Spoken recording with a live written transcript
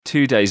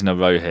2 days in a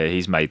row here,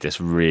 he's made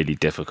this really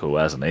difficult,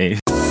 hasn't he?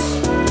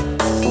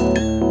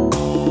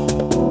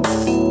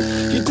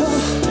 You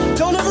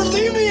don't ever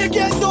leave me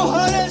again,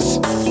 Johannes!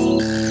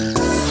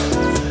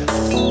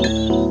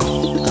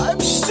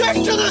 I'm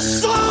sick to the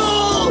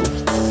soul!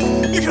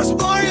 Because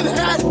Marion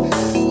had...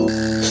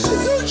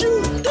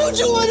 Don't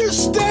you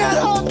understand?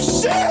 I'm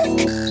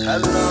sick!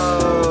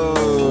 Hello!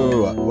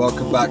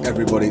 Welcome back,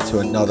 everybody, to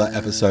another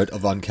episode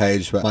of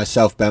Uncaged, where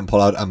myself, Ben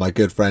Pollard, and my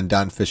good friend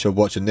Dan Fisher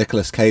watch a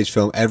Nicolas Cage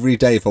film every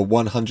day for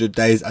 100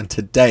 days, and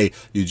today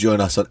you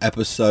join us on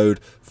episode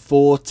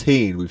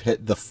 14. We've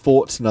hit the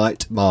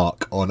fortnight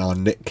mark on our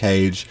Nick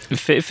Cage. It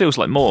feels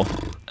like more.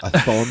 A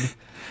thon.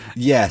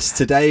 Yes,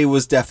 today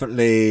was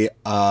definitely...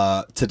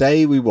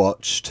 today we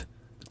watched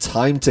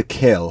Time to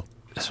Kill.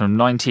 It's from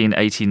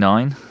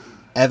 1989.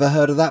 Ever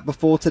heard of that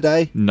before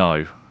today?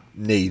 No.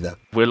 Neither.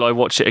 Will I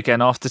watch it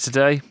again after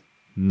today?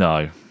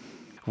 No.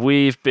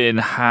 We've been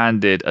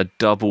handed a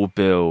double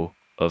bill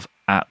of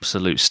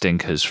absolute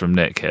stinkers from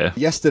Nick here.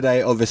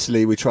 Yesterday,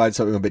 obviously, we tried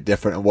something a bit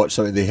different and watched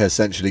something that he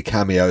essentially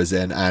cameos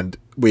in, and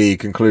we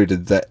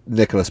concluded that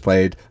Nicholas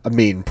played a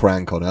mean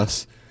prank on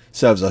us.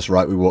 Serves us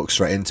right, we walk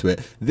straight into it.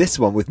 This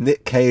one, with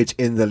Nick Cage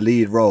in the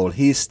lead role,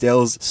 he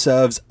still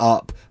serves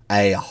up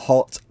a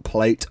hot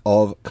plate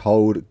of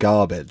cold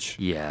garbage.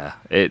 Yeah,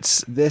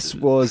 This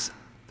was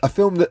a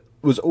film that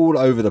was all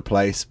over the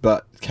place,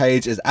 but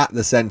Cage is at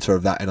the centre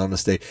of that, in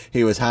honesty.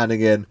 He was handing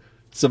in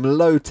some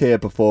low-tier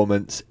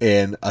performance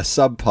in a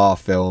subpar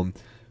film,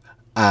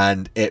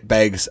 and it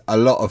begs a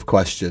lot of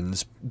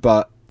questions.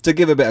 But to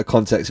give a bit of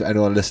context for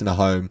anyone listening at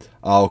home,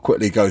 I'll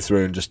quickly go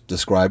through and just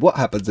describe what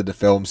happens in the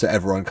film so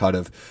everyone kind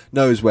of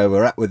knows where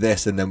we're at with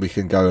this, and then we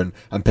can go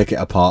and pick it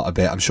apart a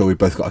bit. I'm sure we've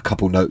both got a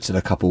couple notes and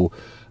a couple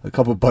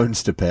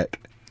bones to pick.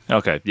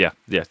 Okay, yeah.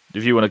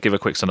 If you want to give a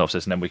quick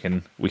synopsis, and then we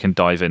can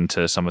dive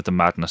into some of the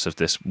madness of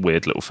this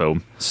weird little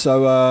film.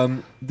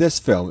 So, this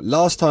film,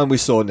 last time we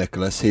saw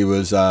Nicholas, he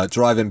was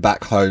driving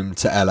back home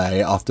to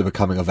LA after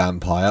becoming a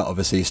vampire.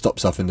 Obviously, he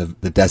stops off in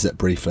the desert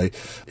briefly.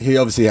 He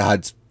obviously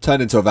had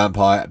turned into a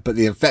vampire, but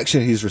the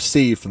infection he's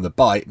received from the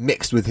bite,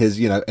 mixed with his,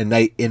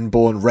 innate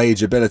inborn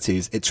rage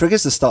abilities, it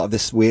triggers the start of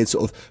this weird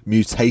sort of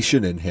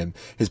mutation in him.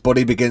 His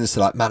body begins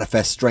to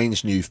manifest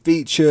strange new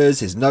features,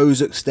 his nose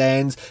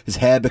extends, his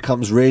hair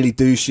becomes really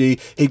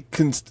douchey. He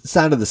can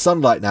stand in the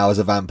sunlight now as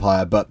a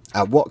vampire, but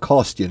at what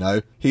cost,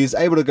 He's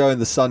able to go in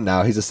the sun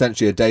now. He's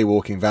essentially a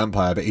day-walking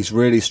vampire, but he's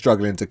really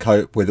struggling to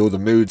cope with all the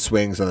mood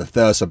swings and the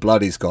thirst for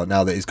blood he's got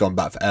now that he's gone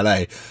back for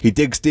LA. He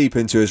digs deep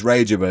into his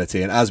rage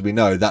ability, and as we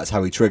know, that's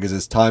how he triggers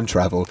his time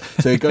travel.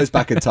 So he goes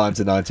back in time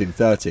to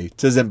 1930,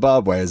 to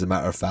Zimbabwe, as a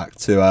matter of fact,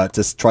 to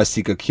try to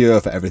seek a cure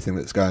for everything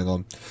that's going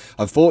on.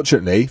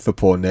 Unfortunately for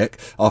poor Nick,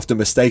 after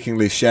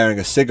mistakenly sharing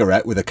a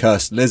cigarette with a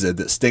cursed lizard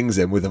that stings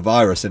him with a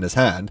virus in his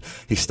hand,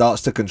 he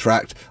starts to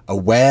contract a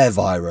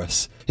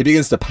were-virus. He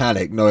begins to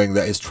panic, knowing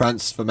that his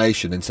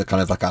transformation into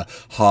kind of like a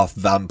half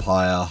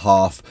vampire,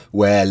 half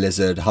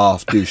were-lizard,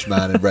 half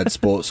douche-man in red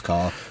sports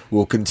car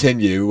will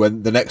continue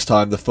when the next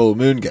time the full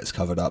moon gets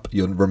covered up.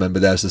 You'll remember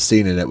there's a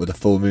scene in it where the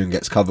full moon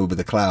gets covered with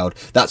a cloud.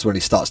 That's when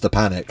he starts to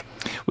panic.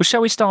 Well,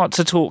 shall we start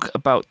to talk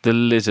about the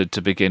lizard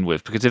to begin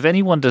with? Because if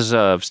anyone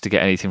deserves to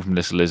get anything from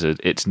this lizard,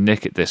 it's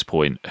Nick at this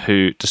point,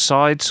 who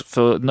decides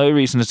for no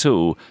reason at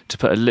all to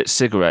put a lit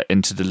cigarette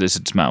into the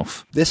lizard's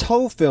mouth. This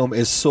whole film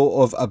is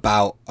sort of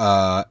about...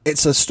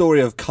 it's a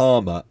story of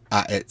karma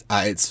at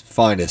its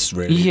finest,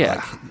 really.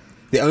 Yeah.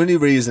 The only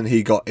reason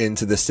he got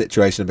into this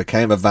situation and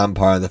became a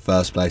vampire in the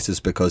first place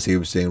is because he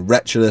was being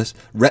lecherous.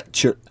 He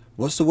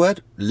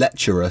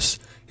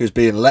was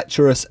being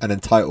lecherous and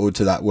entitled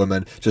to that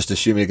woman, just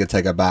assuming he could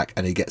take her back,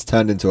 and he gets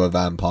turned into a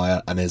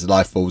vampire and his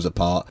life falls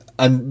apart.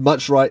 And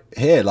much right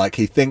here,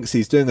 he thinks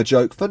he's doing a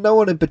joke for no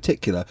one in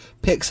particular,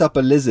 picks up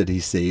a lizard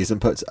he sees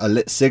and puts a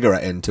lit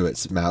cigarette into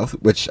its mouth,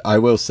 which I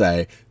will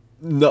say...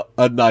 not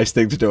a nice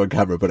thing to do on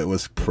camera, but it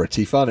was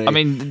pretty funny. I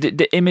mean,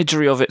 the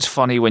imagery of it's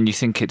funny when you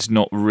think it's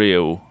not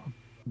real.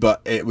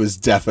 But it was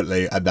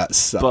definitely, and that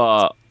sucked.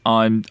 But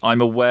I'm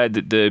aware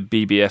that the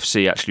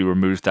BBFC actually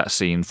removed that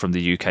scene from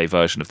the UK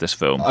version of this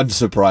film.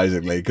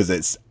 Unsurprisingly, because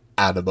it's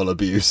animal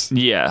abuse.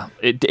 Yeah,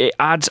 it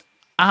adds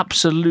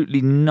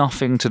absolutely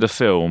nothing to the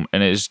film,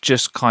 and it's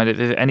just kind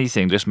of, if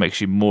anything, just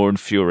makes you more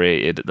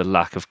infuriated at the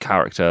lack of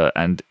character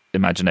and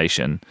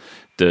imagination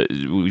that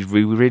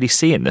we really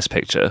see in this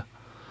picture.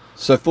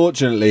 So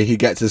fortunately, he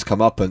gets his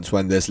comeuppance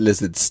when this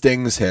lizard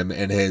stings him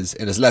in his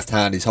left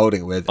hand he's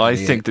holding it with. I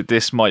think that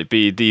this might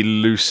be the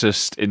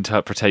loosest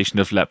interpretation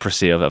of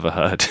leprosy I've ever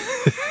heard.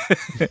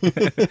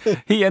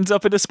 He ends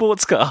up in a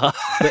sports car.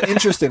 But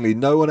interestingly,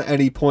 no one at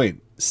any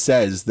point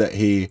says that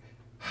he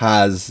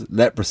has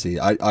leprosy.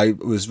 I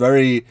was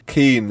very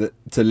keen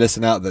to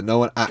listen out that no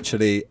one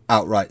actually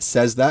outright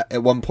says that.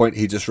 At one point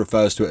he just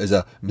refers to it as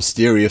a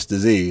mysterious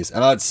disease,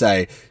 and I'd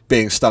say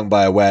being stung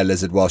by a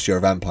were-lizard whilst you're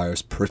a vampire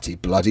is pretty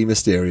bloody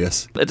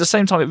mysterious. At the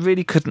same time, it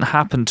really couldn't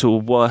happen to a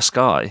worse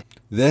guy.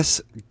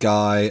 This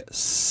guy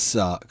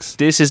sucks.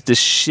 This is the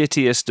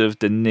shittiest of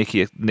the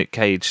Nick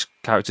Cage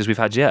characters we've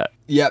had yet.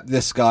 Yep,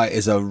 this guy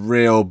is a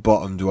real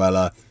bottom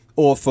dweller.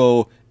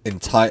 awful,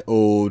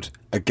 entitled,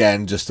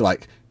 again, just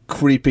like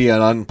creepy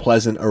and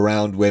unpleasant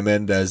around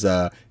women. There's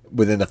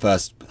within the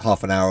first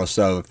half an hour or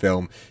so of the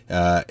film,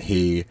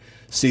 he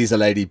sees a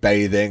lady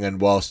bathing, and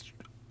whilst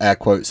air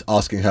quotes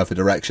asking her for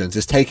directions,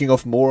 is taking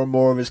off more and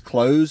more of his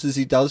clothes as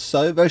he does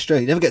so. Very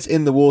strange. He never gets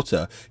in the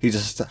water. He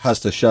just has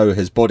to show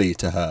his body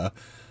to her.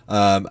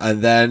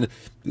 And then,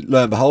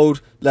 lo and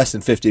behold, less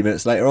than 15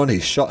 minutes later on,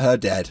 he's shot her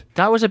dead.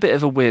 That was a bit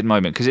of a weird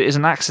moment, because it is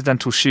an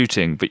accidental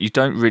shooting, but you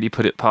don't really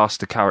put it past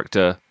the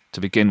character to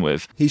begin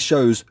with. He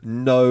shows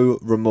no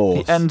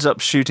remorse. He ends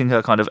up shooting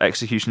her kind of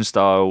execution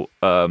style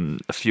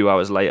a few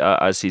hours later,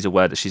 as he's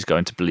aware that she's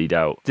going to bleed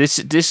out.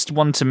 This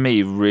one, to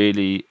me,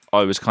 really,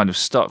 I was kind of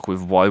stuck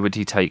with, why would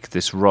he take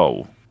this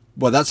role?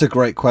 Well, that's a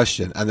great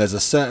question, and there's a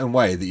certain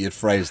way that you'd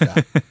phrase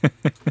that.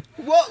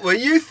 What were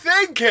you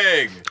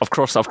thinking? I've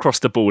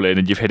crossed the ball in,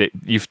 and you've hit it.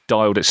 You've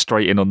dialed it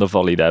straight in on the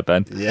volley there,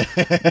 Ben. Yeah,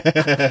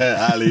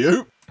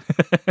 alley-oop.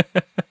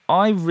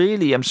 I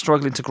really am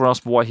struggling to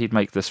grasp why he'd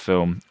make this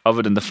film,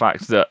 other than the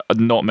fact that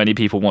not many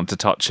people want to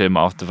touch him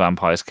after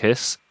Vampire's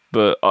Kiss.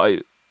 But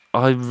I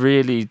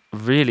really,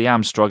 really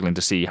am struggling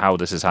to see how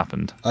this has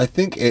happened. I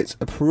think it's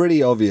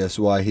pretty obvious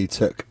why he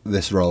took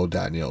this role,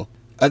 Daniel.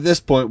 At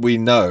this point, we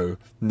know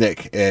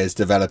Nick is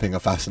developing a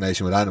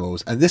fascination with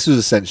animals, and this was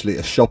essentially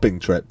a shopping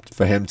trip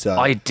for him to...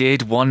 I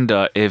did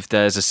wonder if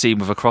there's a scene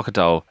with a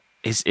crocodile.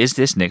 Is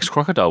this Nick's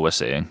crocodile we're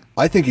seeing?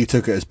 I think he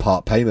took it as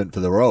part payment for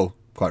the role,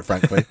 quite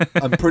frankly.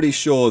 I'm pretty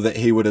sure that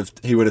he would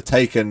have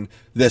taken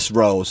this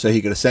role so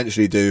he could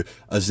essentially do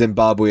a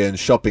Zimbabwean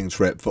shopping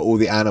trip for all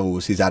the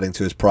animals he's adding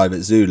to his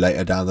private zoo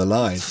later down the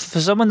line.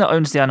 For someone that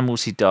owns the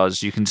animals he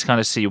does, you can kind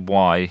of see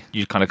why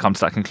you kind of come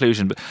to that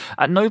conclusion. But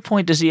at no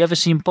point does he ever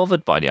seem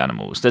bothered by the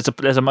animals.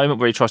 There's a moment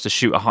where he tries to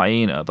shoot a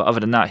hyena, but other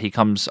than that, he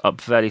comes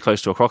up fairly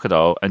close to a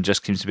crocodile and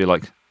just seems to be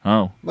like,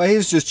 oh. Well,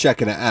 he's just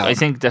checking it out. I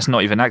think that's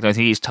not even acting. I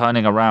think he's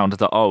turning around.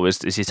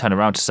 Is he turning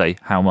around to say,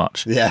 how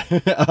much? Yeah.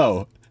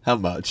 Oh, how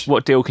much?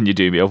 What deal can you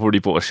do me? I've already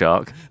bought a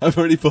shark. I've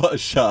already bought a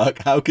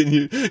shark. How can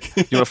you... You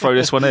want to throw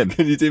this one in?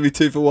 Can you do me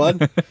 2 for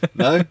 1?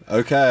 No?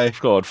 Okay.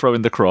 God, throw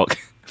in the croc.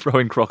 Throw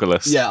in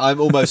Crocolus. Yeah,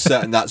 I'm almost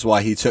certain that's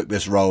why he took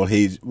this role.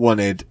 He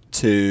wanted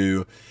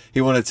to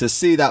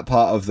see that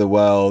part of the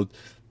world,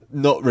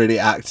 not really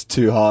act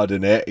too hard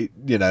in it,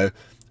 you know.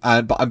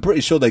 But I'm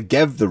pretty sure they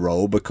gave the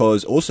role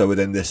because also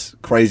within this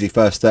crazy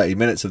first 30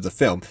 minutes of the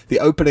film, the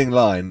opening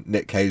line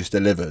Nick Cage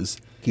delivers,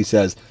 he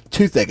says,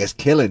 "Toothache is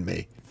killing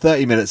me."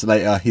 30 minutes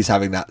later, he's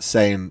having that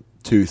same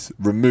tooth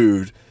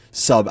removed,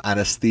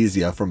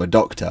 sub-anesthesia from a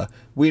doctor.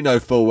 We know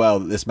full well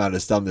that this man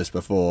has done this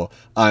before.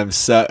 I'm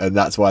certain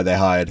that's why they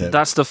hired him.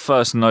 That's the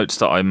first notes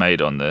that I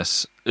made on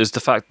this, is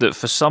the fact that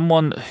for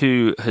someone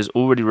who has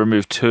already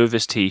removed 2 of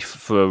his teeth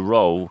for a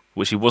role,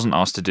 which he wasn't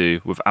asked to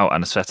do without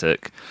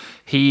anaesthetic,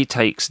 he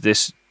takes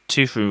this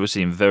tooth removal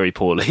scene very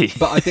poorly.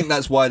 But I think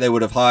that's why they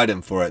would have hired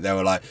him for it. They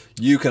were like,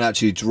 you can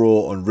actually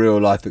draw on real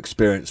life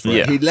experience for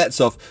it. He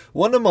lets off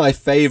one of my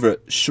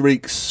favourite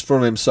shrieks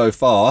from him so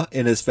far,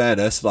 in his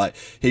fairness. Like,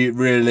 he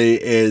really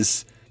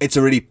is... It's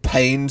a really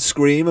pained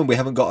scream, and we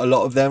haven't got a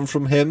lot of them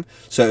from him.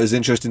 So it was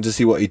interesting to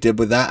see what he did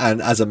with that. And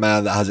as a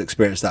man that has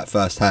experienced that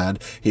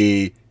firsthand,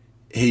 he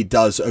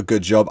does a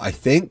good job, I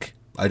think.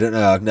 I don't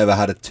know. I've never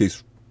had a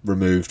tooth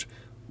removed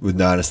with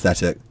no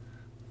anaesthetic.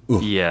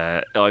 Oof.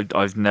 Yeah,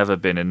 I've never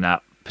been in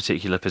that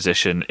particular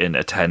position in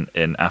a tent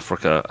in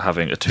Africa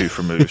having a tooth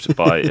removed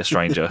by a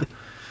stranger.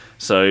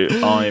 So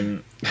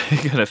I'm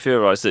going to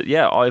theorise that,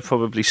 I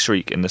probably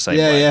shriek in the same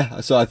way. Yeah.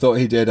 So I thought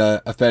he did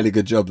a fairly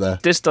good job there.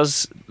 This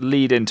does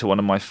lead into one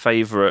of my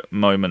favourite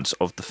moments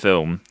of the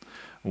film,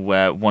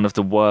 where one of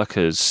the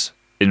workers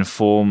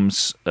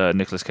informs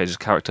Nicolas Cage's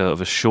character of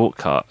a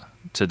shortcut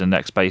to the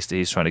next base that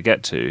he's trying to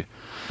get to.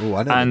 Ooh,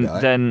 I know and the guy.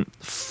 Then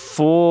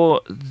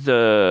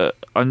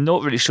I'm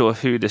not really sure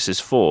who this is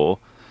for,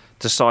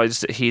 decides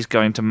that he's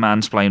going to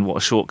mansplain what a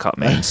shortcut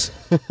means.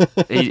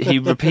 he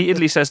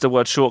repeatedly says the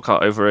word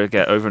shortcut over and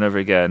over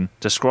again,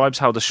 describes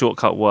how the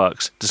shortcut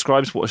works,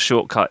 describes what a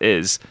shortcut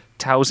is,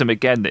 tells him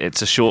again that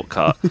it's a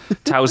shortcut,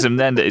 tells him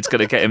then that it's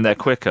going to get him there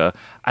quicker,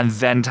 and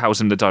then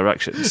tells him the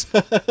directions.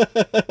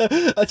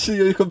 Actually,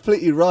 you're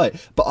completely right.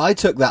 But I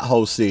took that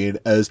whole scene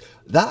as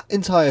that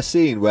entire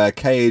scene where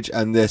Cage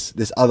and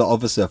this other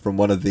officer from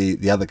one of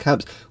the other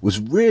camps was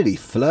really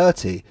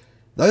flirty.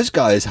 Those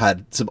guys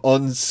had some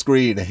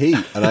on-screen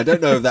heat, and I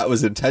don't know if that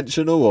was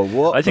intentional or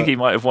what. I think he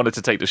might have wanted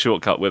to take the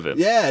shortcut with him.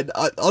 Yeah,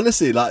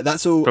 honestly, like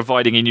that's all.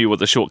 Providing he knew what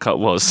the shortcut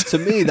was. To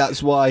me,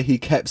 that's why he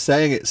kept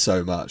saying it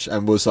so much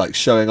and was like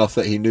showing off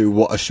that he knew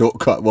what a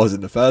shortcut was in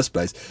the first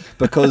place,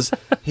 because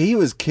he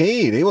was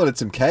keen. He wanted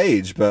some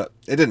Cage, but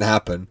It didn't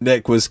happen.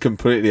 Nick was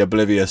completely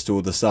oblivious to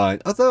all the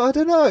signs. Although, I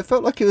don't know, it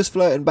felt like he was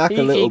flirting back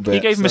a little bit.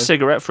 He gave him a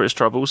cigarette for his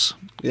troubles.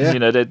 Yeah. You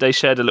know, they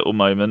shared a little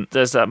moment.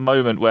 There's that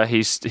moment where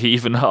he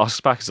even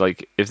asks back, he's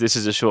like, if this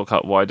is a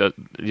shortcut,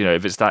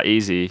 if it's that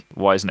easy,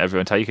 why isn't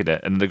everyone taking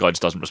it? And the guy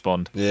just doesn't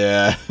respond.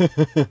 Yeah.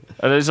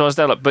 And so I was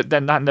there like, but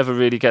then that never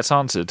really gets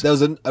answered. There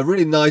was a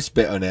really nice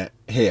bit on it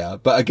here,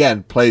 but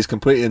again, plays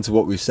completely into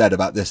what we've said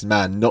about this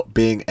man not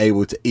being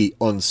able to eat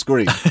on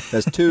screen.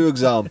 There's two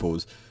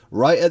examples.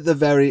 Right at the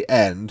very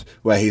end,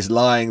 where he's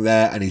lying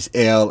there and he's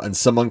ill, and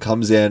someone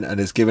comes in and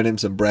is giving him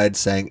some bread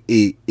saying,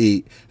 eat,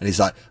 eat. And he's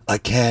like, I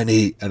can't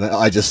eat. And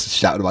I just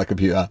shouted at my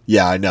computer,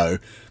 yeah, I know.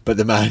 But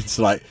the man's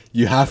like,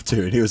 you have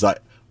to. And he was like,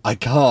 I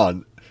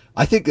can't.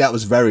 I think that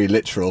was very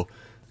literal.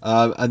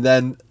 And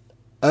then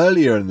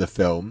earlier in the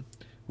film,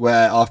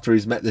 where after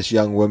he's met this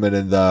young woman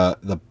in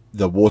the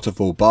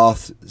waterfall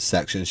bath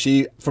section,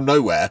 she from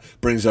nowhere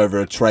brings over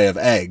a tray of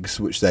eggs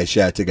which they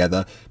share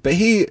together, but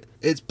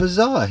it's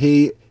bizarre,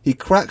 he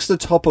cracks the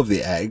top of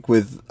the egg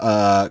with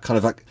kind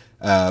of like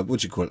what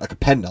do you call it, like a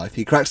penknife.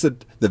 He cracks the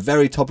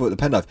very top of it with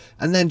the penknife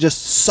and then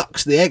just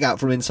sucks the egg out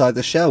from inside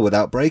the shell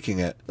without breaking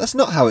it. That's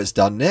not how it's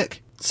done,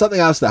 Nick. Something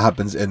else that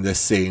happens in this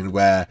scene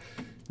where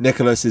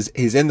Nicholas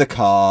he's in the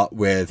car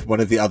with one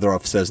of the other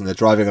officers and they're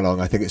driving along.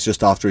 I think it's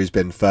just after he's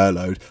been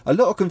furloughed. A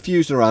lot of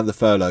confusion around the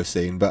furlough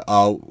scene, but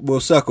we'll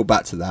circle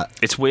back to that.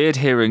 It's weird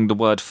hearing the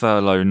word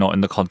furlough not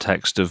in the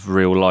context of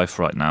real life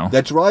right now.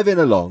 They're driving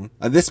along,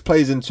 and this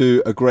plays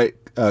into a great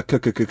cage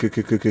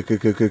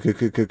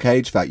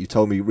fact you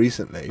told me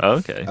recently.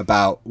 Okay.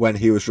 About when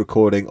he was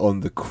recording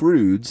on the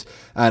Croods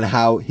and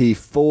how he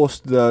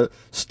forced the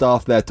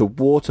staff there to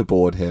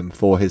waterboard him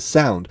for his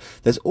sound.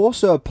 There's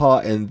also a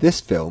part in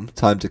this film,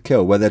 Time to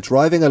Kill, where they're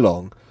driving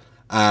along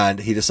and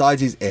he decides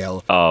he's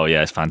ill. Oh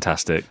yeah, it's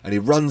fantastic. And he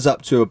runs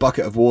up to a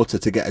bucket of water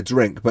to get a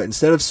drink, but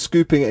instead of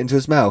scooping it into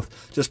his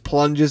mouth, just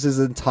plunges his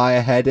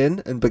entire head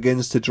in and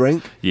begins to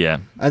drink. Yeah.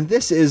 And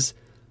this is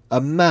a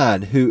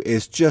man who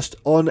is just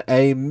on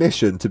a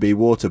mission to be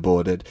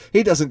waterboarded.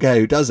 He doesn't care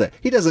who does it.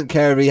 He doesn't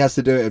care if he has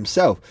to do it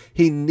himself.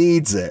 He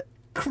needs it.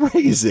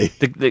 Crazy.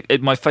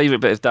 My favourite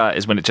bit of that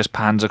is when it just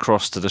pans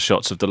across to the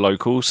shots of the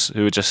locals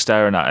who are just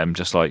staring at him,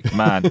 just like,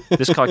 man,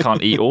 this guy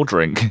can't eat or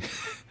drink.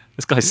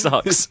 This guy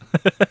sucks.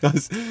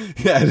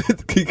 Yeah,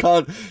 he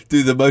can't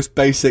do the most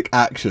basic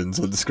actions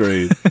on the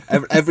screen.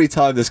 Every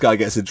time this guy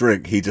gets a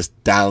drink, he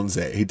just downs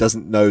it. He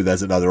doesn't know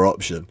there's another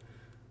option.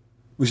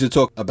 We should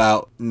talk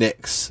about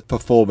Nick's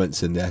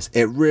performance in this.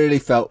 It really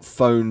felt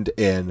phoned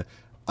in.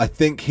 I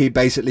think he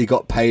basically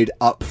got paid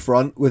up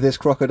front with his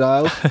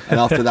crocodile, and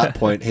after that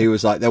point he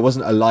was like, there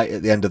wasn't a light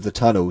at the end of the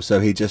tunnel, so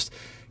he just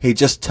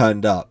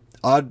turned up.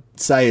 I'd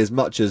say as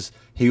much as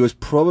he was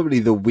probably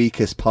the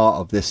weakest part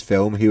of this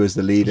film, he was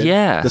the lead in.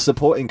 Yeah. The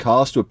supporting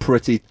cast were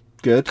pretty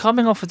good.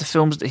 Coming off of the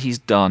films that he's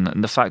done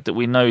and the fact that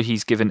we know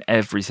he's given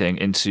everything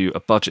into a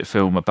budget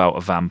film about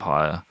a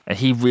vampire, and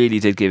he really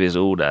did give his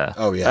all there.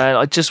 Oh yeah.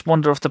 I just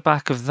wonder off the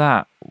back of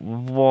that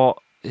what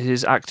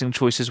his acting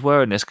choices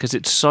were in this, because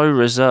it's so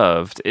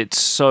reserved. It's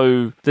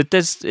so that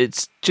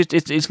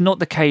it's not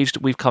the Cage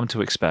that we've come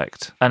to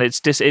expect, and it's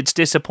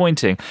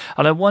disappointing.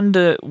 And I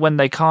wonder when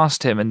they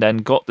cast him and then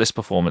got this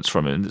performance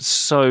from him, it's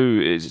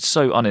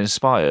so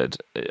uninspired.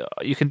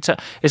 You can tell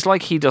it's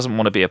like he doesn't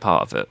want to be a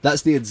part of it.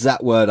 That's the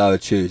exact word I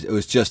would choose. It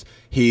was just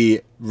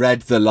he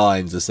read the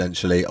lines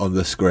essentially on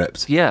the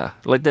script. Yeah,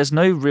 like there's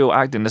no real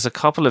acting. There's a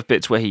couple of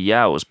bits where he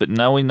yells, but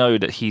now we know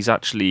that he's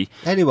actually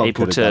Anyone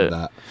able could to. have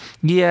done that.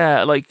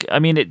 Yeah, like I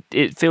mean,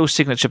 it feels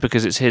signature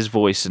because it's his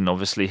voice and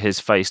obviously his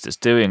face that's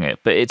doing it.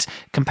 But it's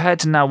compared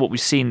to now what we've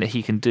seen that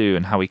he can do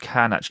and how he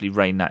can actually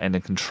rein that in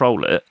and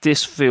control it.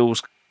 This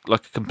feels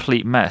like a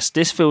complete mess.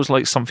 This feels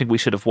like something we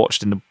should have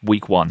watched in the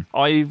week one.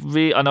 I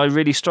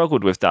really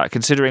struggled with that,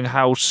 considering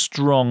how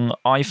strong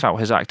I felt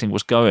his acting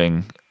was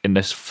going in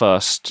this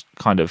first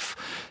kind of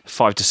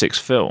 5 to 6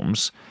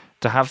 films.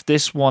 To have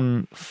this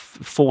one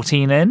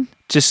 14 in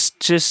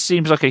just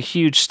seems like a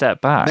huge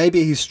step back.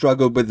 Maybe he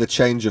struggled with the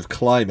change of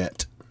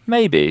climate.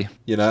 Maybe.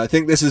 You know, I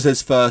think this is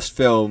his first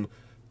film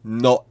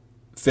not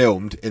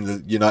filmed in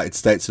the United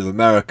States of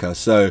America,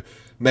 so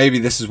maybe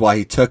this is why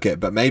he took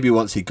it, but maybe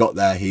once he got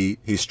there he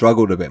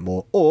struggled a bit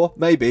more. Or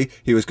maybe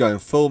he was going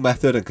full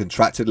method and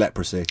contracted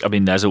leprosy. I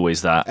mean, there's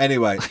always that.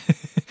 Anyway.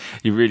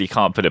 You really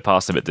can't put it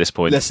past him at this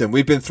point. Listen,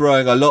 we've been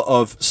throwing a lot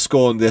of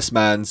scorn this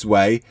man's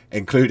way,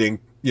 including,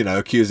 you know,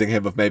 accusing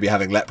him of maybe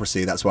having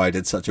leprosy. That's why I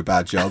did such a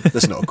bad job.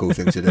 That's not a cool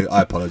thing to do.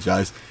 I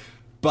apologise.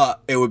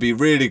 But it would be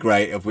really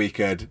great if we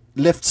could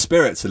lift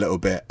spirits a little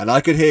bit and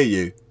I could hear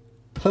you.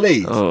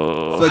 Please,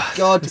 for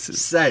God's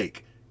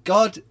sake,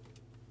 God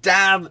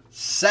damn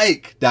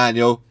sake,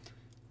 Daniel,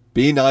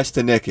 be nice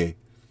to Nicky.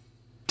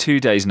 2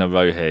 days in a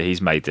row here,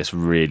 he's made this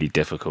really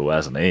difficult,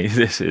 hasn't he?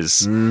 This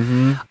is...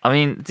 I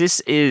mean, this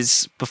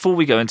is... Before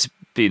we go into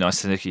Be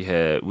Nice to Nicky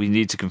here, we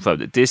need to confirm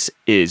that this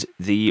is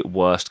the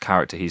worst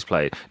character he's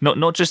played.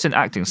 Not just in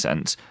acting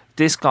sense.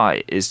 This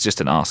guy is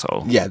just an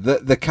arsehole. Yeah,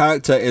 the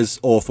character is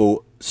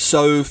awful.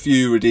 So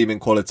few redeeming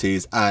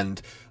qualities,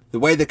 and the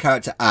way the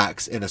character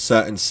acts in a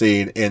certain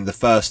scene in the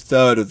first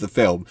third of the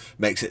film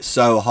makes it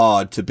so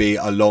hard to be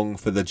along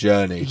for the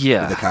journey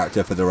Yeah. with the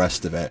character for the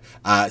rest of it.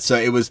 So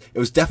it was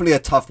definitely a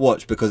tough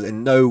watch because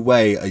in no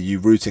way are you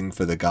rooting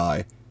for the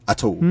guy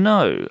at all.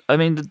 No, I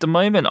mean, the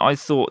moment I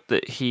thought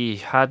that he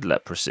had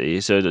leprosy,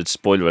 so the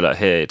spoiler alert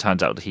here, it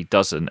turns out that he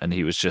doesn't, and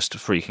he was just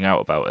freaking out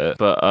about it.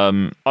 But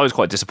I was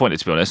quite disappointed,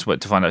 to be honest,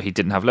 to find out he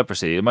didn't have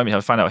leprosy. The moment I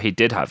found out he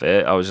did have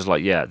it, I was just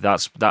like, yeah,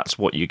 that's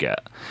what you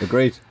get.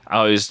 Agreed.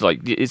 I was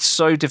like, it's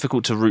so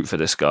difficult to root for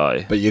this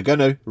guy. But you're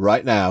gonna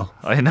right now.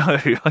 I know.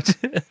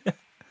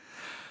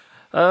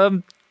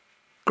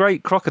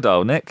 Great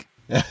crocodile, Nick.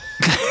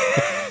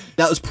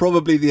 That was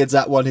probably the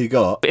exact one he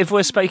got. If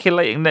we're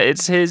speculating that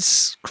it's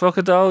his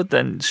crocodile,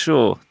 then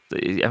sure.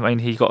 I mean,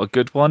 he got a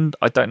good one.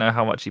 I don't know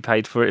how much he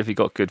paid for it, if he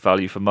got good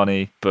value for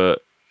money,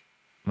 but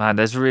man,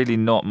 there's really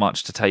not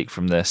much to take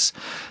from this.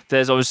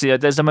 There's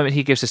the moment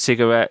he gives a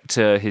cigarette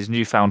to his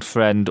newfound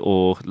friend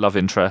or love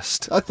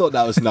interest. I thought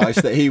that was nice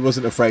that he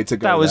wasn't afraid to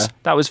go there.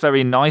 That was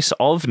very nice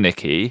of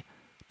Nicky,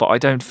 but I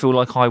don't feel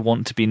like I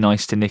want to be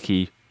nice to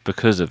Nicky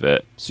because of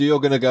it. So you're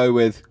going to go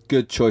with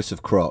good choice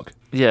of croc.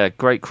 Yeah,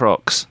 great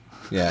crocs.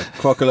 Yeah,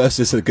 Crocolus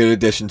is a good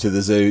addition to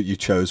the zoo. You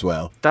chose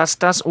well.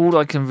 That's all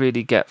I can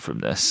really get from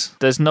this.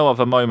 There's no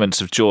other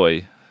moments of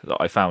joy that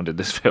I found in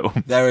this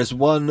film. There is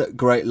one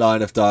great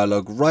line of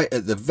dialogue right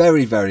at the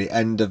very, very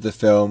end of the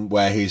film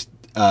where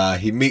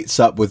he meets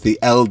up with the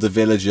elder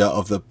villager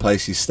of the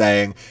place he's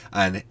staying,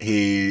 and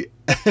he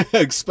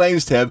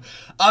explains to him,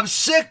 "I'm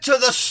sick to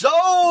the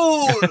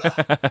soul."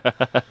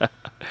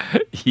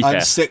 Yeah.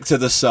 "I'm sick to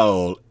the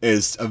soul"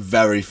 is a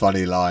very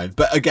funny line,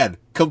 but again,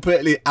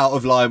 completely out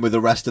of line with the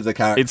rest of the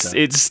character.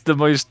 It's the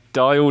most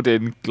dialed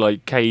in,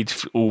 like,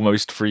 Cage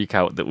almost freak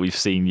out that we've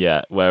seen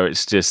yet, where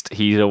it's just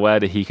he's aware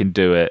that he can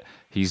do it.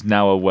 He's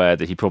now aware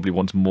that he probably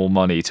wants more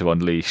money to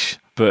unleash,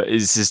 but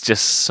it's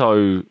just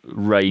so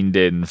reined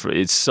in.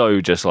 It's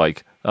so just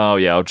like, oh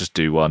yeah, I'll just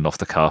do one off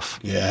the cuff.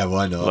 Yeah,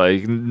 why not?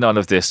 Like, none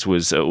of this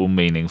was at all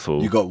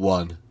meaningful. You got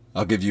one.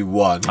 I'll give you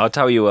one. I'll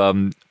tell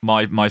you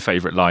my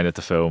favourite line of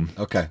the film.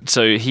 Okay.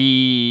 So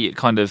he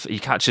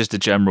catches the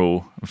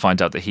general and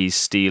finds out that he's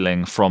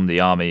stealing from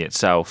the army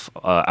itself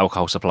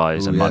alcohol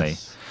supplies and money.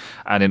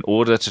 And in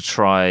order to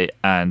try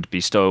and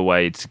be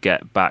stowaway to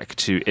get back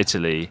to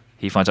Italy,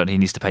 he finds out he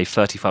needs to pay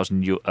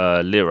 30,000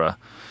 lira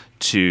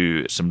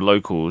to some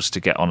locals to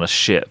get on a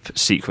ship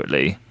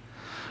secretly.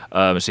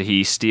 So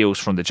he steals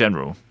from the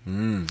general.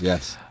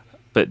 Yes.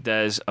 But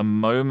there's a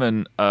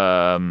moment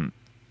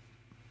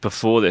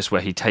before this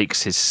where he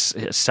takes his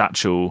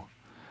satchel,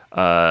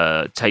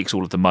 takes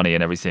all of the money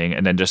and everything,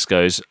 and then just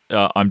goes,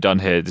 "I'm done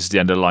here. This is the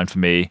end of the line for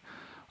me.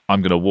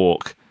 I'm gonna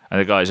walk." And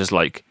the guy's just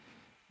like,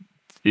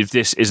 "If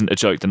this isn't a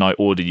joke, then I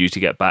order you to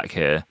get back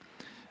here."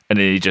 And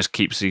then he just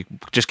keeps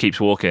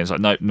walking. It's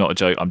like, "Nope, not a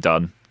joke. I'm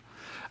done."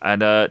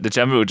 And the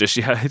general just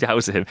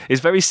yells at him.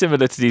 It's very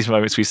similar to these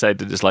moments we said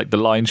that it's like the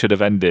line should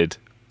have ended,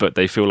 but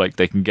they feel like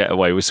they can get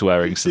away with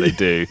swearing, so they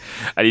do.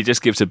 And he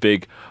just gives a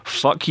big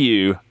 "fuck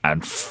you"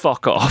 and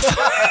 "fuck off."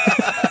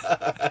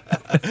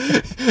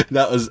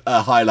 That was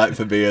a highlight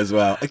for me as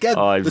well. Again,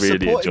 I the really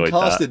supporting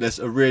enjoyed cast that. in this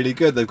are really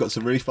good. They've got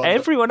some really fun.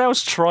 Everyone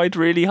else tried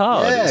really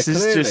hard. Yeah, This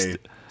is clearly.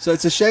 So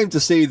it's a shame to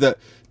see that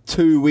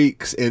 2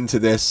 weeks into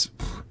this,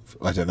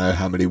 I don't know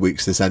how many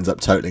weeks this ends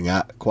up totaling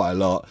at, quite a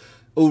lot,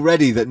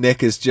 already that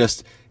Nick is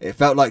just, it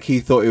felt like he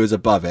thought he was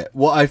above it.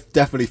 What I've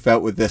definitely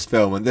felt with this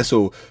film, and this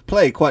will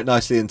play quite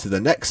nicely into the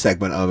next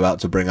segment I'm about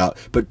to bring up,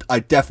 but I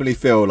definitely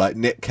feel like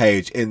Nick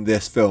Cage in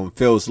this film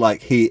feels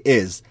like he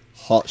is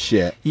hot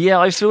shit. Yeah,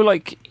 I feel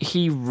like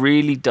he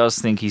really does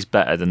think he's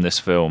better than this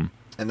film.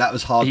 And that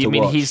was hard to I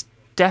mean, watch. he's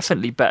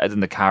definitely better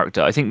than the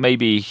character. I think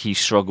maybe he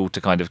struggled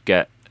to kind of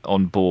get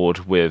on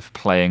board with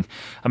playing.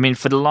 I mean,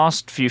 for the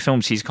last few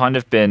films, he's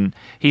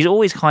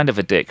always kind of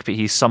a dick, but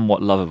he's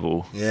somewhat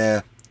lovable.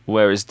 Yeah.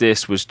 Whereas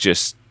this was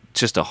just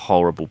a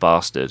horrible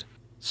bastard.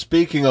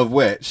 Speaking of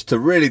which, to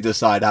really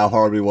decide how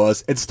horrible he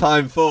was, it's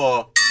time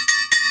for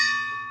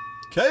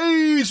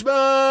Cage Man!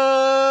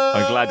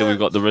 I'm glad that we've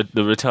got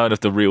the return of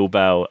the real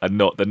Bell and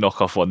not the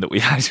knockoff one that we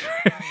had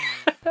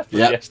for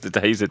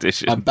yesterday's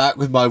edition. I'm back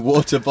with my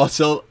water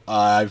bottle.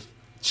 I've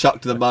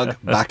chucked the mug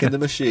back in the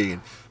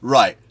machine.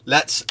 Right,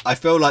 I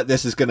feel like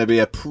this is going to be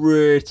a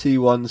pretty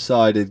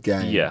one-sided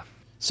game. Yeah.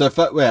 So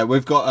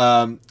we've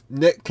got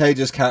Nick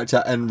Cage's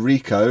character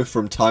Enrico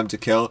from Time to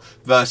Kill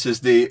versus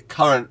the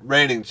current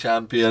reigning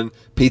champion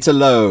Peter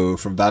Lowe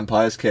from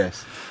Vampire's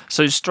Kiss.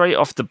 So straight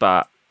off the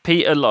bat,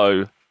 Peter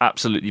Lowe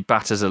absolutely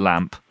batters a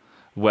lamp,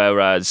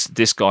 whereas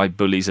this guy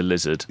bullies a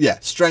lizard. Yeah,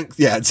 strength.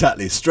 Yeah,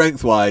 exactly.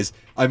 Strength-wise,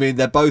 I mean,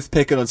 they're both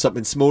picking on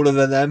something smaller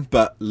than them,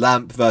 but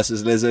lamp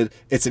versus lizard,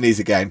 it's an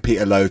easy game.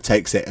 Peter Lowe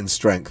takes it in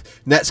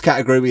strength. Next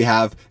category we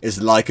have is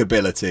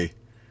likability.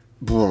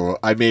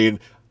 I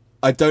mean,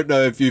 I don't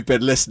know if you've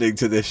been listening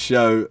to this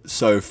show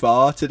so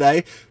far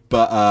today,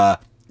 but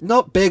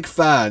not big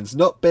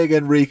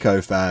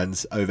Enrico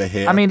fans over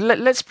here. I mean,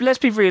 let's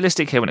be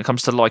realistic here when it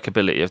comes to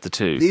likability of the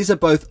two. These are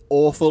both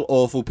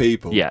awful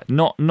people. Yeah,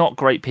 not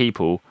great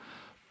people,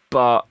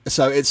 but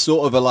So it's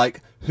sort of a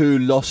like who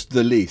lost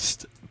the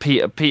least?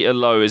 Peter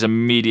Lowe is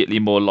immediately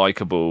more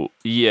likable.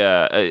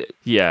 Yeah.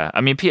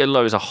 I mean, Peter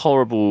Lowe is a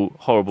horrible,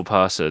 horrible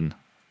person,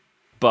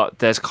 but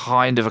there's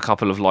kind of a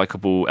couple of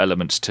likable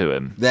elements to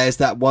him. There's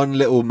that one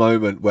little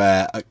moment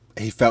where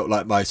he felt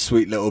like my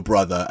sweet little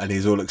brother, and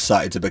he's all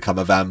excited to become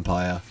a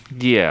vampire.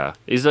 Yeah,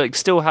 he's like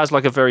still has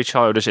like a very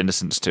childish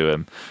innocence to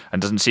him,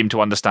 and doesn't seem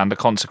to understand the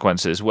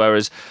consequences.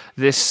 Whereas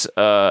this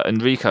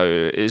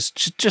Enrico is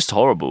just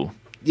horrible.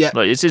 Yeah,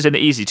 like this is an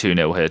easy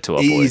 2-0 here to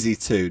our boy. Easy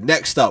 2.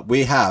 Next up,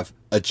 we have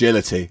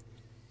agility.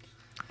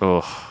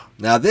 Oh.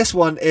 Now, this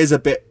one is a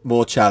bit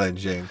more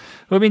challenging.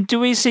 I mean, do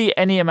we see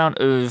any amount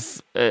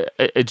of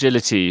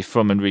agility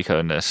from Enrico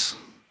in this?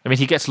 I mean,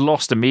 he gets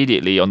lost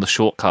immediately on the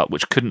shortcut,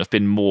 which couldn't have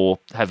been more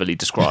heavily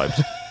described.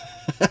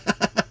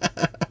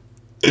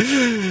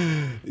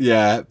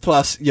 Yeah,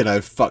 plus,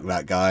 fuck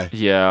that guy.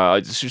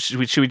 Yeah, should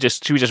we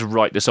just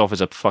write this off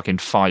as a fucking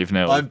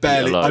 5-0? I'm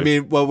barely... I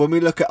mean, well, when we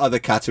look at other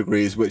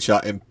categories which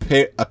are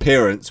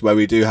appearance, where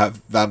we do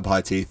have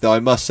vampire teeth, though I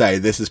must say,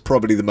 this is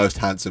probably the most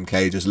handsome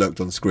Cage has looked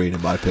on screen,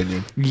 in my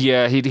opinion.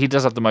 Yeah, he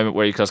does have the moment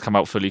where he does come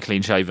out fully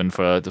clean-shaven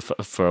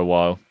for a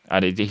while,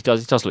 and he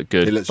does look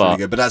good. He looks really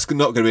good, but that's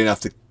not going to be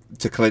enough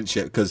to clinch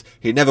it, because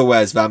he never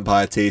wears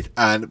vampire teeth,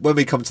 and when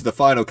we come to the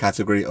final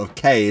category of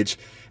Cage,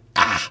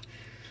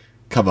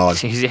 come on.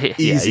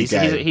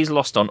 He's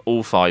lost on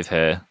all 5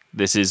 here.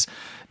 This is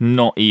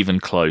not even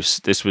close.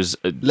 This was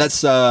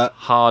a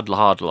hard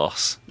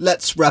loss.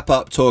 Let's wrap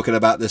up talking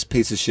about this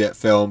piece of shit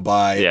film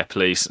by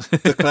please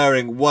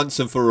declaring once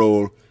and for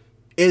all,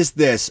 is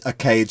this a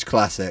Cage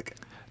classic?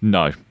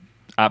 No.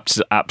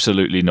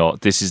 Absolutely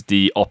not. This is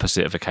the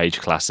opposite of a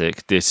Cage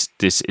classic. This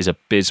is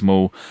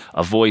abysmal.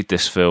 Avoid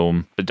this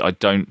film. I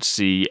don't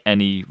see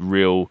any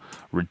real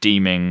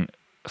redeeming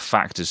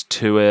factors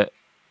to it.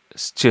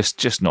 It's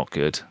just not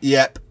good.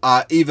 Yep.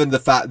 Even the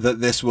fact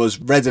that this was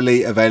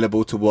readily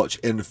available to watch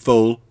in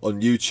full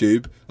on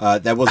YouTube,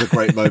 there was a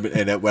great moment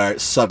in it where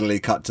it suddenly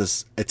cut to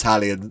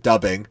Italian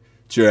dubbing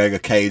during a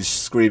Cage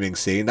screaming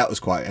scene. That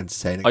was quite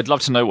entertaining. I'd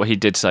love to know what he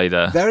did say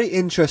there. Very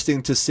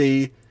interesting to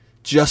see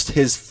just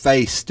his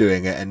face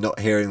doing it and not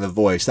hearing the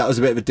voice. That was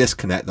a bit of a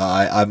disconnect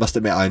that I must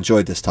admit I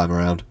enjoyed this time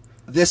around.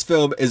 This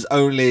film is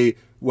only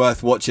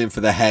worth watching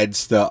for the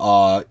heads that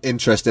are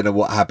interested in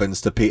what happens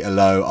to Peter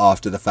Lowe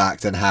after the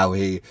fact and how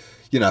he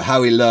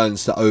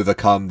learns to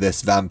overcome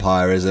this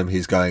vampirism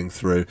he's going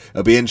through.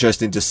 It'll be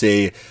interesting to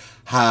see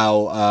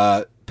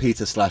how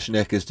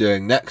Peter/Nick is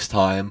doing next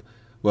time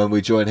when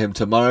we join him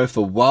tomorrow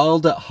for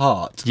Wild at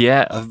Heart.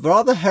 Yeah. A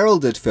rather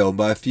heralded film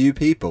by a few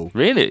people.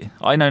 Really?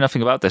 I know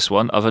nothing about this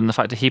one other than the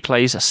fact that he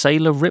plays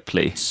Sailor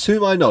Ripley. To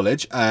my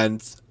knowledge,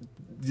 and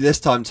this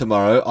time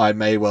tomorrow I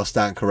may well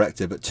stand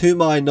corrected, but to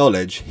my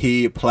knowledge,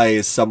 he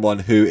plays someone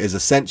who is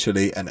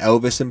essentially an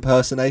Elvis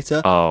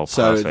impersonator. Oh,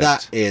 so perfect.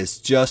 that is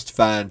just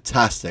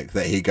fantastic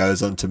that he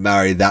goes on to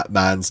marry that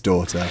man's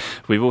daughter.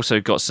 We've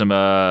also got some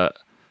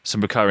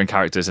recurring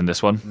characters in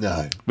this one.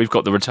 No. We've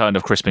got the return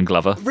of Crispin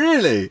Glover.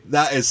 Really?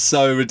 That is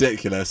so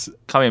ridiculous.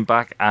 Coming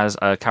back as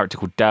a character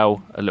called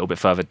Dell, a little bit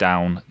further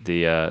down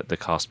the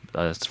cast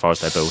as far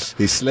as their build.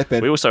 He's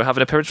slipping. We also have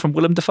an appearance from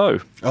Willem Dafoe.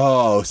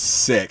 Oh,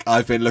 sick.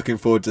 I've been looking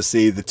forward to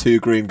see the 2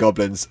 Green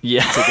Goblins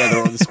together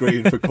on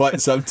screen for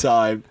quite some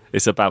time.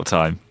 It's about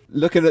time.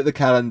 Looking at the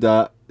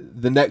calendar,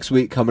 the next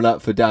week coming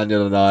up for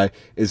Daniel and I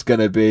is going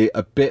to be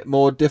a bit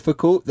more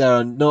difficult. There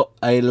are not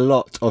a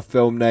lot of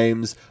film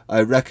names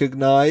I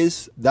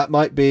recognise. That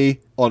might be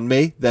on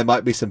me. There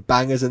might be some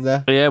bangers in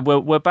there. Yeah,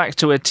 we're back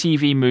to a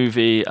TV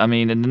movie. I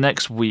mean, in the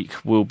next week,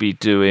 we'll be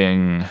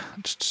doing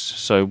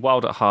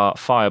Wild at Heart,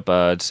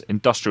 Firebirds,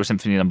 Industrial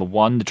Symphony No.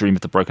 1, The Dream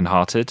of the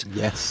Brokenhearted.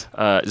 Yes.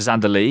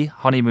 Xander Lee,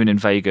 Honeymoon in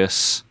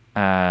Vegas,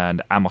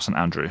 and Amos and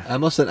Andrew.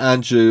 Amos and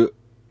Andrew,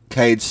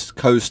 Cage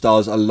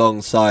co-stars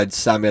alongside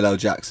Samuel L.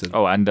 Jackson.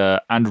 Oh,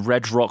 and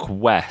Red Rock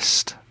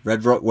West.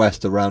 Red Rock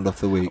West to round off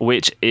the week.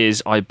 Which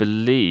is, I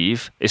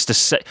believe,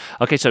 it's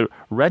okay, so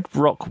Red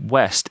Rock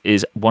West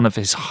is one of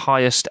his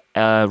highest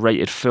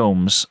rated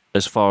films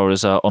as far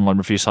as online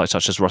review sites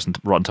such as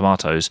Rotten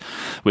Tomatoes,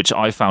 which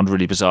I found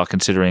really bizarre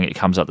considering it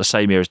comes out the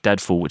same year as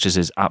Deadfall, which is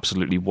his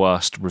absolutely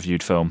worst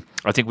reviewed film.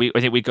 I think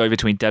we go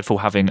between Deadfall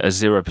having a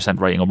 0%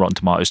 rating on Rotten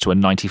Tomatoes to a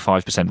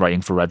 95%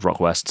 rating for Red Rock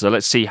West. So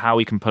let's see how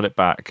he can pull it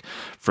back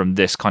from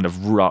this kind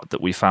of rut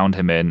that we found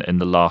him in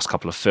the last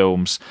couple of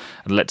films,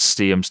 and let's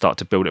see him start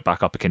to build it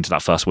back up into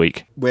that first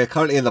week. We're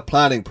currently in the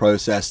planning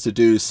process to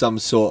do some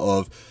sort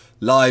of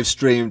live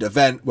streamed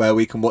event where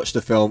we can watch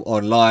the film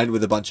online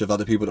with a bunch of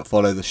other people that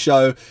follow the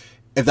show.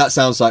 If that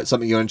sounds like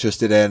something you're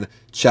interested in,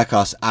 check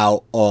us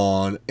out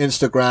on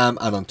Instagram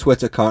and on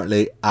Twitter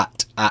currently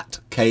at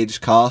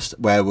CageCast,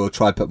 where we'll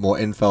try to put more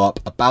info up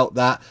about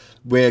that.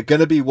 We're going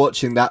to be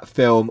watching that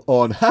film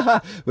on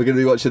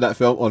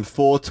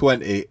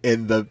 420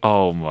 in the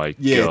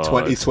year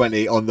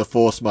 2020 on the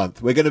 4th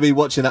month. We're going to be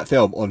watching that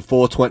film on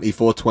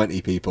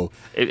 420 people.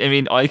 I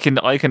mean, I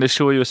can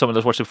assure you as someone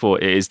that's watched it before,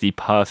 it is the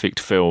perfect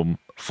film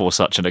for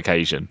such an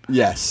occasion.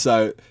 Yes,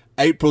 so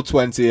April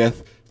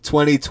 20th,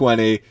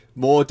 2020.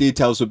 More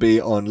details will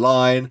be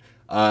online.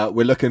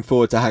 We're looking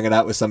forward to hanging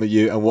out with some of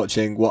you and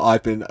watching what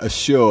I've been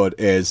assured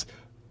is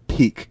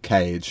peak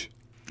Cage.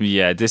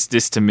 Yeah, this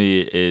to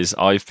me is,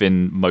 I've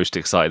been most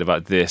excited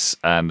about this,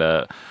 and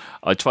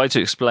I tried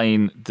to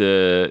explain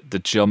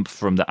the jump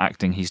from the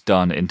acting he's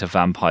done into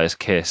Vampire's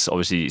Kiss.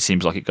 Obviously, it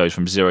seems like it goes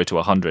from 0 to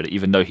 100,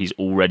 even though he's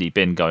already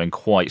been going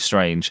quite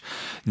strange.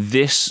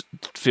 This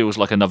feels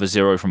like another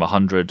 0 from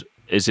 100,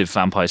 as if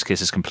Vampire's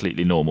Kiss is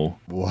completely normal.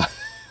 What?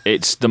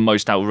 It's the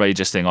most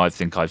outrageous thing I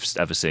think I've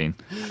ever seen,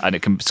 and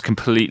it's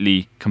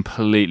completely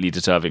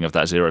deserving of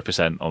that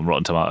 0% on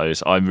Rotten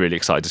Tomatoes. I'm really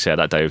excited to share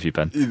that day with you,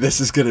 Ben.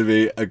 This is going to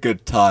be a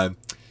good time.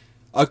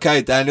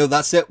 Okay, Daniel,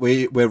 that's it.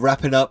 We're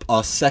wrapping up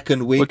our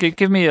second week. Well,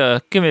 give me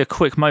a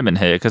quick moment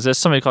here, because there's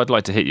something I'd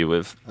like to hit you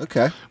with.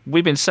 Okay.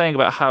 We've been saying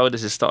about how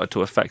this has started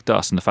to affect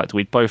us, and the fact that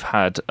we both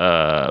had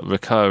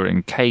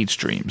recurring Cage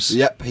dreams.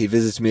 Yep, he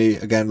visited me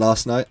again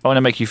last night. I want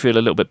to make you feel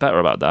a little bit better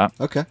about that.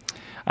 Okay.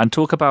 And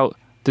talk about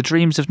the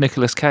dreams of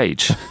Nicolas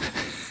Cage.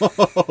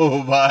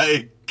 Oh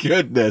my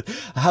goodness.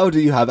 How do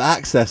you have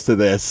access to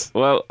this?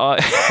 Well,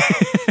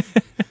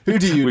 Who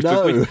do you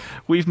know?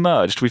 We've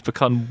merged. We've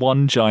become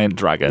one giant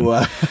dragon.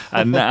 Wow.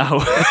 And now...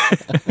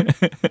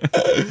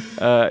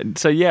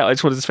 so yeah, I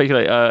just wanted to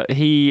speculate.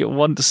 He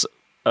once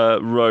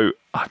wrote...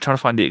 I'm trying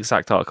to find the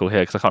exact article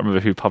here because I can't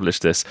remember who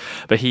published this,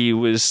 but he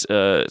was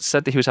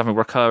said that he was having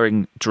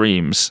recurring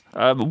dreams.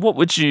 What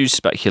would you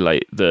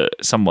speculate that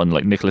someone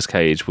like Nicolas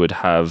Cage would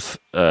have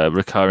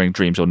recurring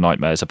dreams or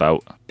nightmares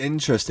about?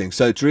 Interesting.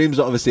 So dreams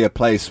are obviously a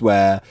place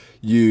where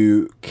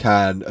you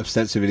can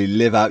ostensibly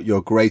live out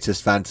your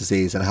greatest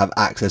fantasies and have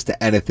access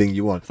to anything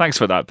you want. Thanks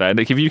for that, Ben.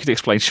 If you could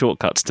explain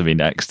shortcuts to me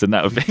next, then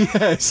that would be...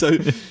 Yeah, so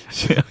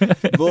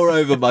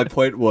moreover, my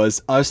point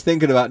was, I was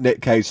thinking about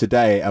Nick Cage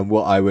today and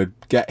what I would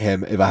get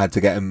him if I had to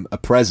get him a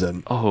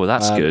present. Oh,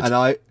 that's good. And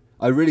I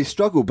really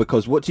struggle,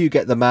 because what do you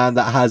get the man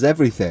that has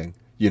everything?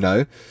 You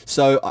know?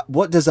 So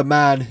what does a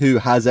man who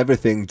has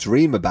everything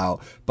dream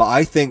about? But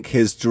I think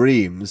his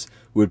dreams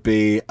would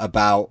be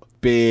about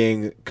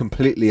being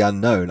completely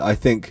unknown. I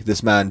think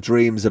this man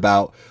dreams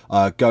about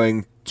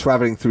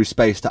traveling through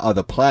space to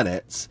other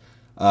planets,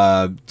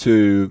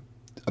 to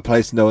a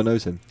place no one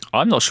knows him.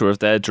 I'm not sure if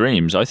they're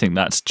dreams. I think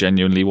that's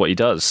genuinely what he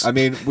does. I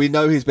mean, we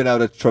know he's been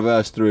able to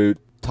traverse through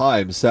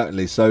time,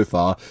 certainly so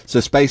far. So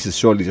space is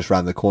surely just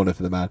around the corner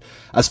for the man.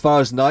 As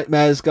far as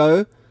nightmares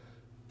go,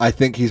 I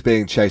think he's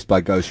being chased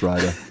by Ghost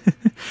Rider.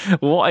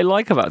 What I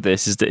like about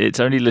this is that it's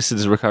only listed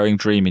as a recurring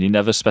dream, and he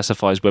never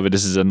specifies whether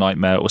this is a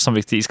nightmare or something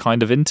that he's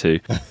kind of into.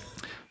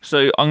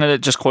 So I'm going to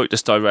just quote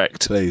this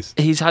direct. Please.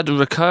 He's had a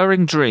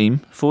recurring dream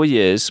for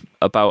years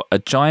about a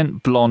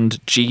giant blonde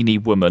genie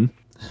woman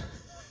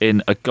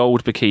in a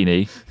gold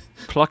bikini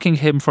plucking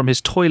him from his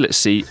toilet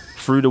seat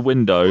through the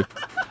window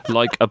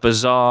like a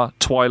bizarre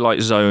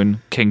Twilight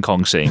Zone King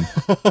Kong scene.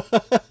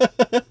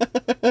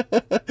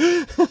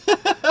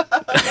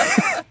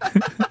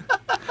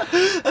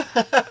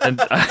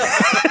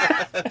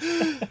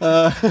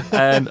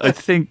 And I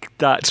think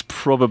that's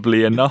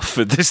probably enough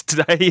for this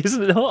today,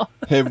 isn't it not?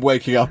 Him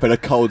waking up in a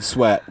cold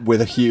sweat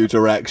with a huge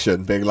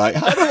erection, being like,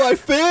 how do I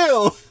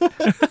feel?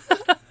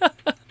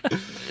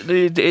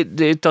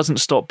 It doesn't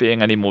stop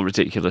being any more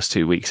ridiculous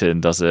 2 weeks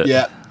in, does it?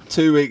 Yeah,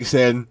 2 weeks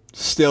in,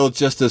 still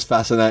just as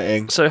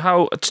fascinating.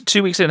 So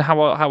 2 weeks in, how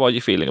are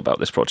you feeling about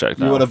this project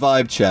now? You want a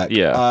vibe check?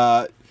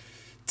 Yeah.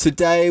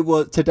 Today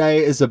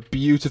is a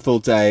beautiful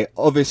day.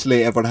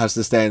 Obviously, everyone has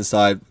to stay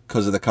inside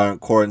because of the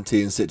current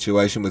quarantine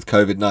situation with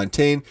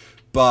COVID-19.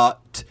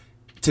 But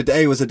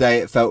today was a day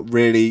it felt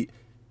really...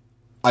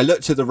 I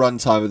looked at the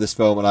runtime of this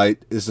film and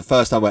it's the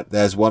first time I went,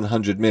 there's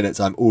 100 minutes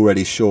I'm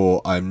already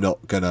sure I'm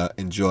not going to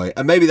enjoy.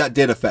 And maybe that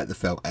did affect the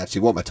film.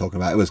 Actually, what am I talking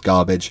about? It was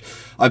garbage.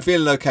 I'm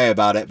feeling okay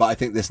about it, but I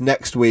think this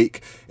next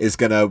week we're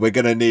going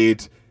to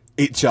need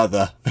each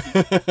other.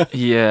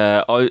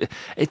 Yeah,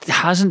 it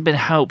hasn't been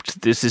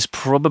helped. This has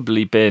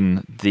probably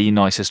been the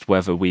nicest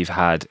weather we've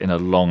had in a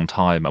long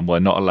time, and we're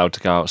not allowed to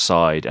go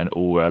outside, and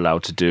all we're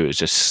allowed to do is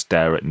just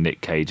stare at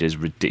Nick Cage's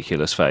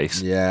ridiculous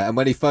face. Yeah, and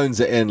when he phones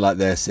it in like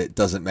this, it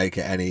doesn't make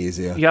it any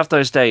easier. You have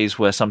those days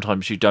where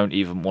sometimes you don't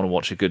even want to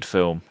watch a good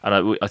film,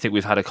 and I think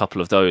we've had a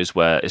couple of those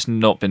where it's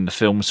not been the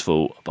film's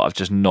fault, but I've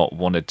just not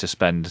wanted to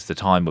spend the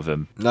time with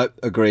him. Nope,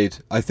 agreed.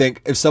 I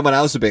think if someone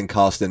else had been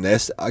cast in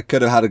this, I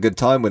could have had a good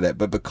time with it,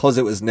 but because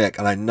it was Nick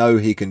and I know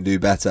he can do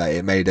better,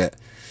 it made it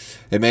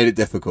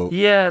difficult.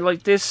 Yeah,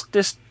 like this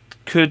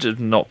could have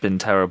not been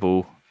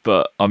terrible,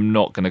 but I'm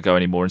not going to go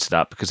any more into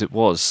that because it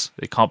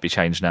can't be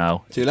changed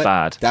now. Too It's late.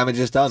 bad. Damage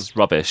is done. It's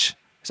rubbish.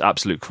 It's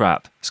absolute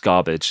crap. It's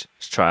garbage.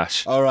 It's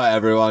trash. All right,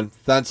 everyone.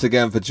 Thanks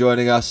again for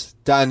joining us.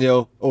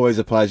 Daniel, always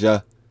a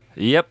pleasure.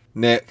 Yep.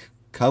 Nick,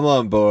 come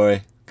on,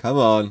 boy. Come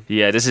on.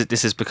 Yeah, this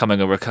is becoming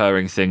a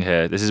recurring thing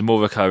here. This is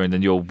more recurring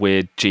than your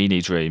weird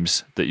genie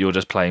dreams that you're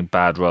just playing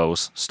bad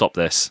roles. Stop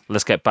this.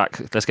 Let's get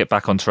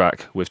back on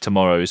track with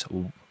tomorrow's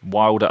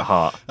Wild at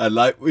Heart. And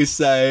like we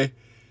say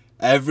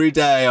every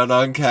day on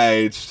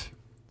Uncaged,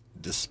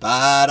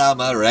 despite all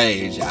my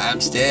rage, I'm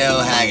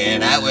still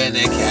hanging out with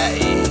Nick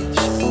Cage.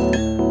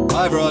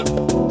 Bye,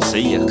 everyone.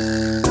 See ya.